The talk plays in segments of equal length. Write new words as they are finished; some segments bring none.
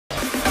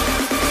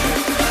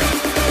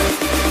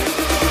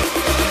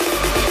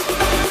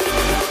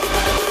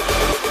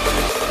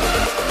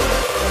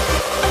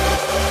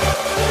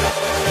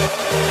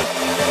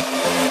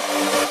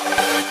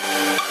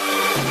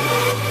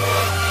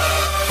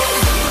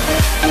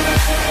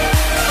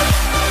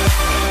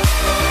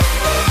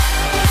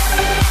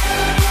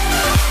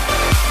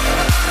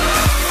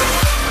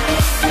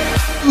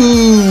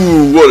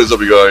Ooh, what is up,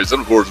 you guys?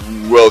 And of course,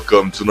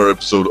 welcome to another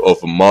episode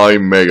of My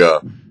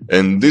Mega.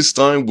 And this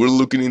time we're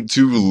looking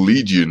into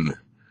Ledian.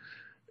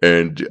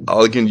 And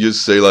I can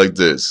just say like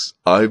this: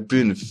 I've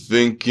been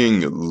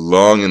thinking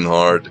long and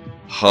hard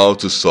how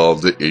to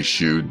solve the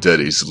issue that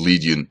is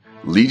Ledian.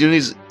 Ledian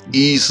is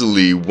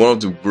easily one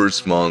of the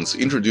worst mons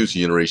introduced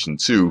in Generation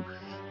 2,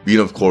 being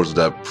of course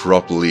that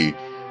properly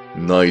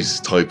nice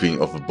typing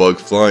of a bug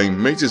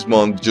flying makes this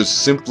mon just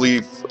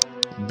simply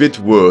bit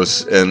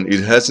worse, and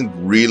it hasn't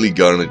really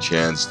gotten a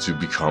chance to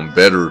become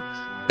better,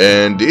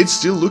 and it's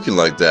still looking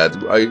like that.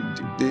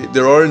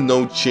 There are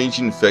no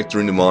changing factor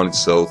in the mon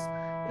itself,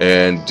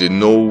 and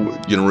no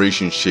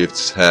generation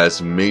shifts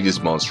has made this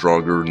mon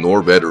stronger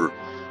nor better.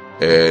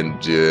 And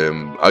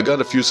I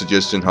got a few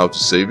suggestions how to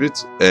save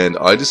it, and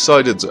I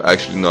decided to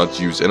actually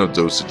not use any of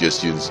those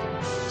suggestions,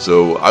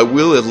 so I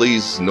will at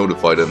least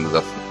notify them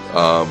that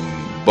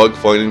bug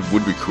fighting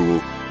would be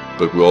cool.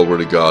 But we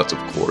already got, of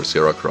course,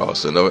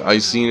 Heracross, and I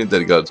seen it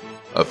that it got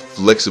a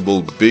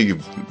flexible, big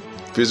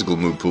physical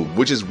move pool,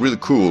 which is really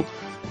cool.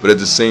 But at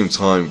the same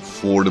time,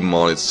 for the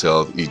mon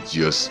itself, it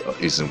just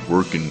isn't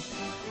working.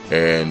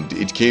 And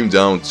it came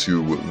down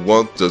to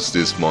what does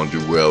this mon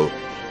do well,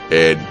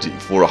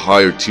 and for a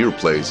higher tier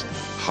place,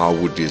 how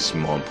would this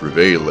mon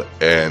prevail?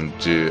 And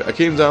I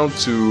came down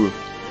to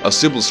a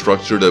simple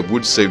structure that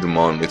would save the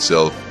mon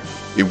itself.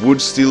 It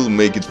would still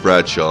make it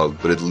fragile,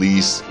 but at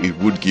least it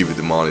would give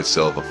the mon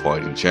itself a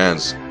fighting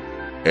chance.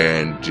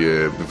 And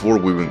before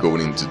we even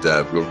going into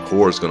that, we're of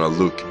course gonna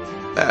look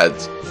at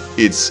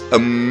its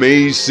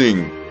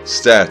amazing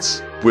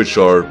stats, which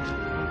are,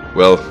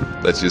 well,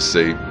 let's just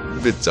say, a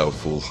bit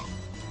doubtful.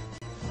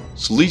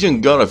 So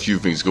Ledian got a few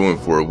things going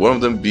for it, one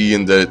of them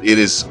being that it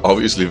is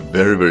obviously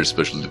very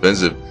special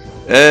defensive,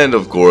 and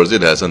of course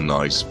it has a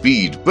nice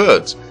speed,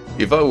 but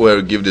if I were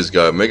to give this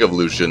guy a Mega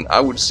Evolution, I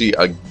would see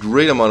a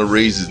great amount of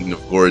raises in,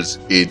 of course,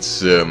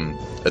 its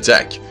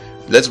attack.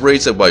 Let's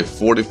raise it by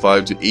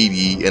 45 to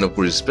 80, and of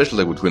course, special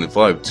attack with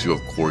 25 to, of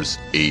course,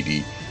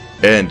 80.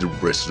 And the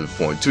rest of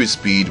the point to its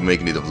speed,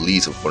 making it at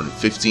least of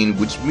 115,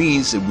 which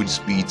means it would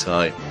speed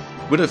tie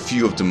with a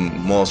few of the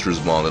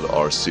monsters mon that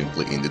are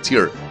simply in the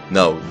tier.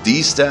 Now,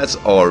 these stats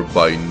are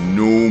by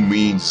no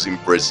means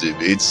impressive.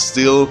 It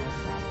still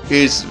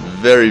is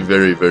very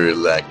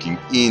lacking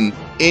in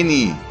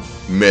any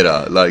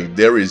meta. Like,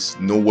 there is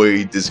no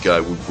way this guy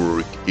would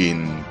work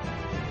in,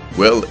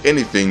 well,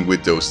 anything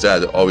with those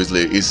stats.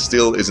 Obviously it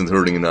still isn't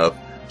hurting enough,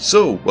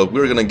 so what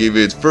we're gonna give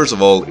it first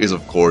of all is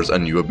of course a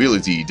new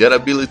ability. That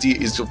ability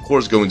is of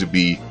course going to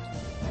be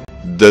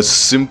the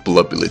simple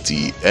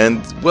ability,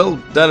 and well,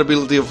 that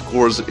ability of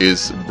course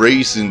is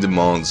raising the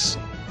mon's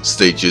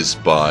stages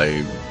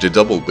by the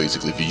double.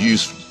 Basically, if you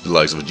use the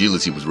likes of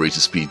agility with raise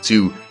the speed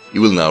 2, it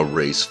will now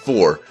raise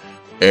 4.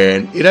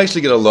 And it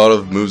actually gets a lot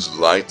of moves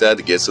like that.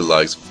 It gets the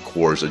likes, of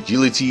course,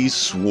 agility,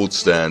 sword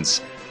stance,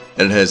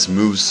 and it has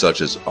moves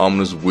such as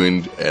ominous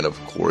wind and of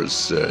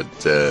course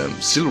the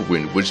silver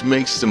wind, which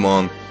makes the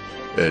mon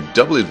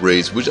double it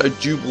raise, which I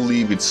do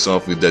believe it's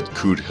something that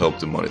could help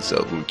the mon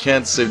itself. We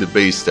can't save the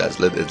base stats.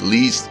 Let at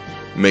least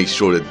make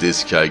sure that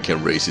this guy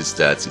can raise his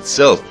stats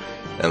itself.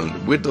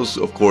 And with those,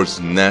 of course,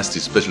 nasty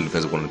special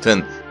defense of 1 to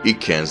 10,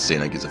 it can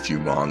stand against a few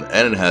mon,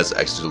 and it has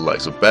access to the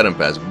likes of Baton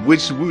Pass,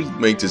 which will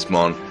make this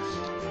mon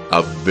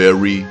a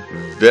very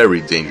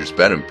dangerous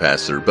Baton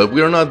Passer. But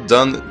we are not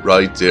done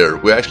right there.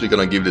 We're actually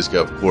gonna give this guy,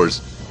 of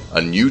course, a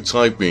new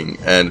typing,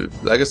 and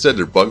like I said,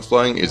 their bug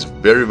flying is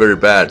very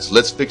bad, so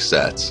let's fix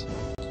that.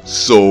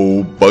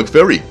 So, Bug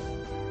Fairy.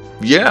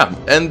 Yeah,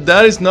 and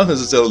that is not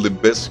necessarily the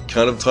best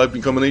kind of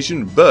typing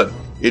combination, but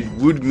it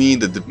would mean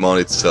that the mon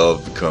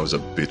itself becomes a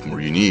bit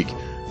more unique.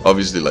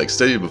 Obviously, like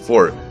stated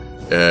before,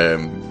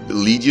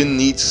 Ledian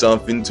needs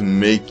something to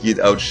make it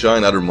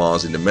outshine other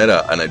mons in the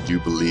meta, and I do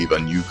believe a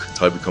new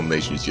type of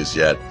combination is just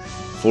yet.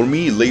 For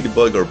me,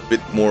 Ladybug are a bit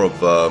more of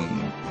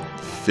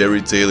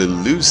fairy tale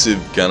elusive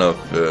kind of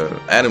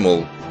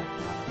animal,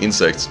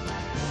 insects.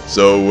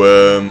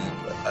 So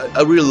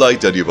I really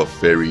like the idea of a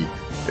fairy.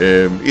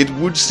 It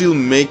would still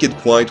make it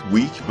quite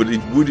weak, but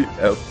it would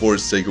of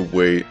course take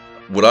away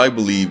what I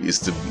believe is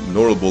the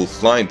notable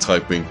flying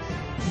typing,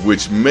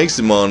 which makes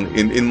the mon,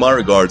 in my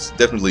regards,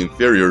 definitely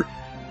inferior.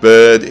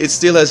 But it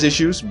still has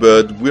issues,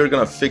 but we're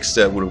gonna fix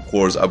that with, of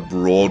course, a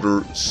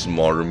broader,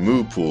 smarter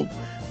move pool.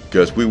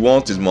 Because we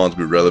want this mon to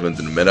be relevant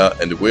in the meta,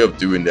 and the way of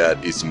doing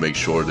that is to make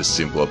sure the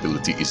simple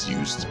ability is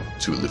used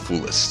to the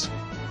fullest.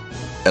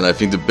 And I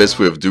think the best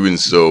way of doing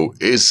so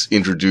is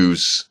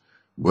introduce,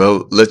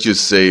 well, let's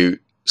just say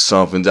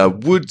something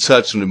that would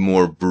touch on the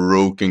more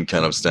broken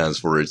kind of stance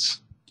for it.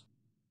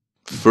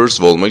 First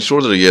of all, make sure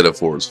that you get a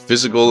force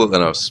physical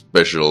and a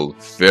special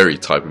fairy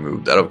type of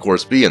move. That of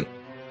course being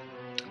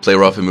Play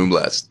Rough and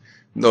Moonblast.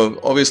 No,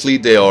 obviously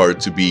they are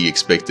to be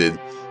expected.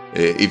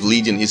 If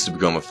Ledian is to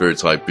become a fairy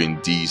typing,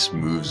 these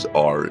moves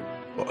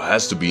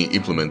has to be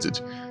implemented.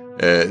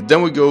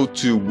 Then we go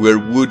to where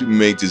would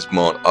make this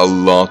mon a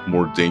lot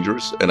more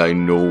dangerous, and I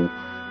know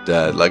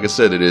that, like I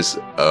said, it is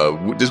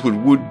this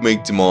would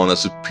make the mon a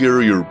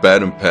superior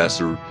Baton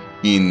Passer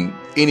in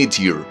any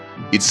tier.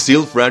 It's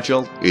still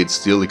fragile, it's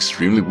still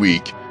extremely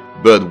weak,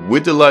 but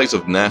with the likes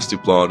of Nasty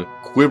Plot,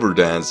 Quiver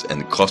Dance,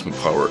 and Cosmic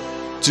Power,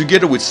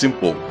 together with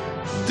Simple,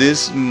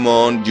 this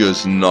Mon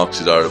just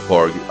knocks it out of the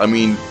park. I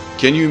mean,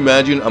 can you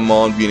imagine a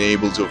Mon being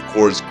able to, of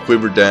course,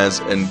 Quiver Dance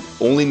and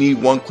only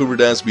need one Quiver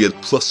Dance, be at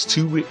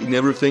 +2 in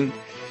everything?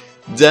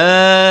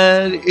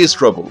 That is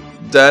trouble.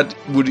 That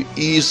would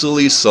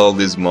easily solve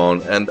this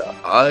Mon, and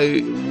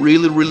I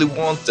really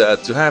want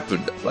that to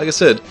happen. Like I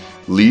said,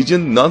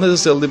 Ledian, not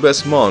necessarily the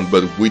best Mon,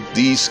 but with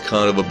these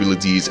kind of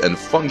abilities and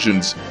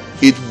functions,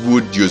 it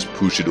would just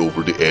push it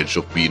over the edge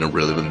of being a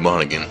relevant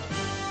Mon again.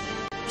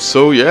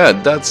 So yeah,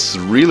 that's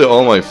really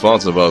all my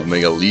thoughts about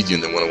Mega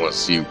Ledian and what I want to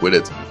see with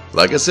it.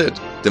 Like I said,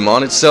 the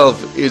Mon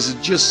itself is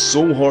just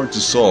so hard to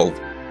solve.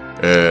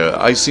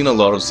 I've seen a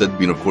lot of set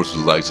being, of course,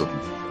 with the likes of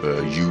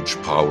huge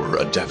power,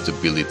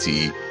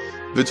 adaptability,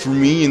 but for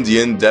me, in the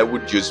end, that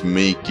would just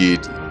make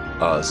it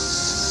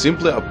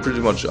simply pretty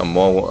much a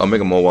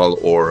Mega Mobile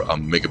or a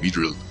Mega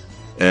Beedrill.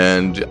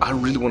 And I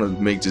really want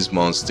to make this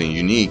monster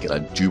unique, and I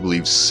do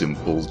believe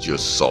Simple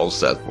just solves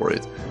that for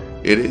it.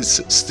 It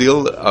is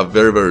still a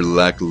very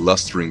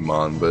lacklustering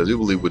Mon, but I do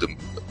believe with a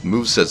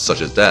moveset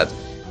such as that,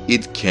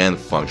 it can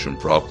function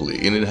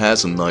properly, and it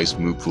has a nice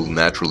move pool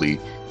naturally,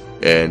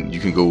 and you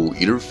can go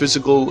either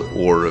physical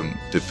or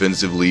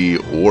defensively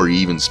or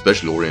even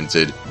specially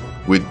oriented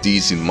with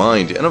these in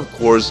mind. And of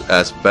course,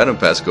 as Battle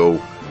Pass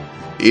go,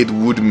 it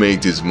would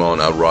make this Mon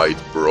outright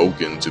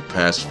broken to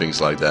pass things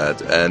like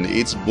that, and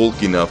it's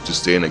bulky enough to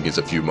stand against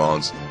a few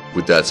Mons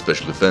with that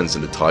special defense,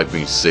 and the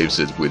typing saves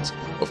it with,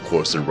 of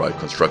course, the right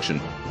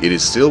construction. It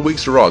is still weak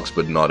to rocks,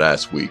 but not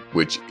as weak,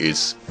 which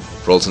is,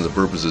 for all intents and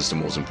purposes, the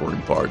most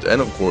important part.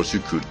 And of course, you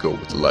could go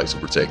with the likes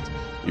of Protect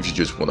if you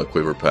just want a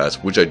Quiver Pass,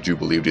 which I do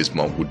believe this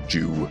Mon would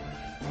do,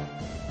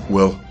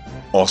 well,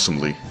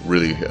 awesomely,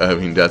 really. I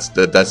mean, that's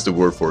the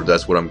word for it.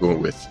 That's what I'm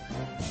going with.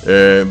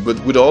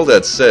 But with all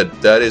that said,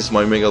 that is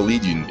my Mega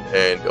Ledian,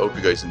 and I hope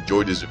you guys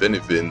enjoyed this. If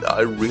anything,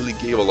 I really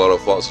gave a lot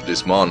of thoughts to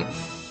this Mon.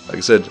 Like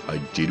I said, I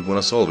did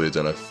want to solve it,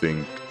 and I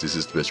think this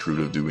is the best route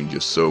of doing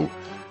just so.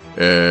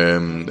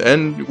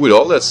 And with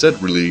all that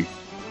said, really,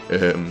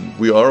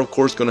 we are of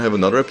course going to have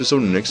another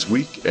episode next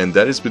week, and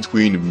that is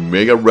between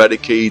Mega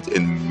Raticate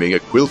and Mega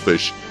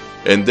Quillfish.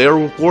 And they are,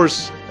 of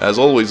course, as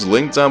always,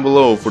 linked down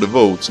below for the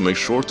vote, so make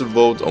sure to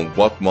vote on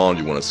what Mon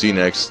you want to see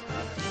next.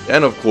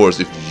 And of course,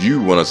 if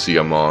you want to see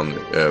a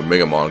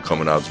Mega Mon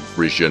coming out to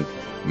fruition,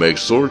 make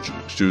sure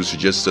to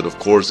suggest it, of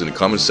course, in the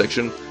comment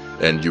section,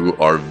 and you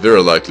are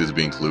very likely to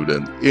be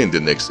included in the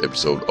next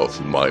episode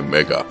of My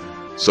Mega.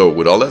 So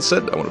with all that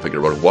said, I want to thank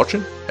everybody for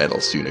watching, and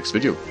I'll see you next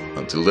video.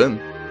 Until then,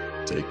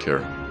 take care.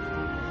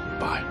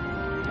 Bye.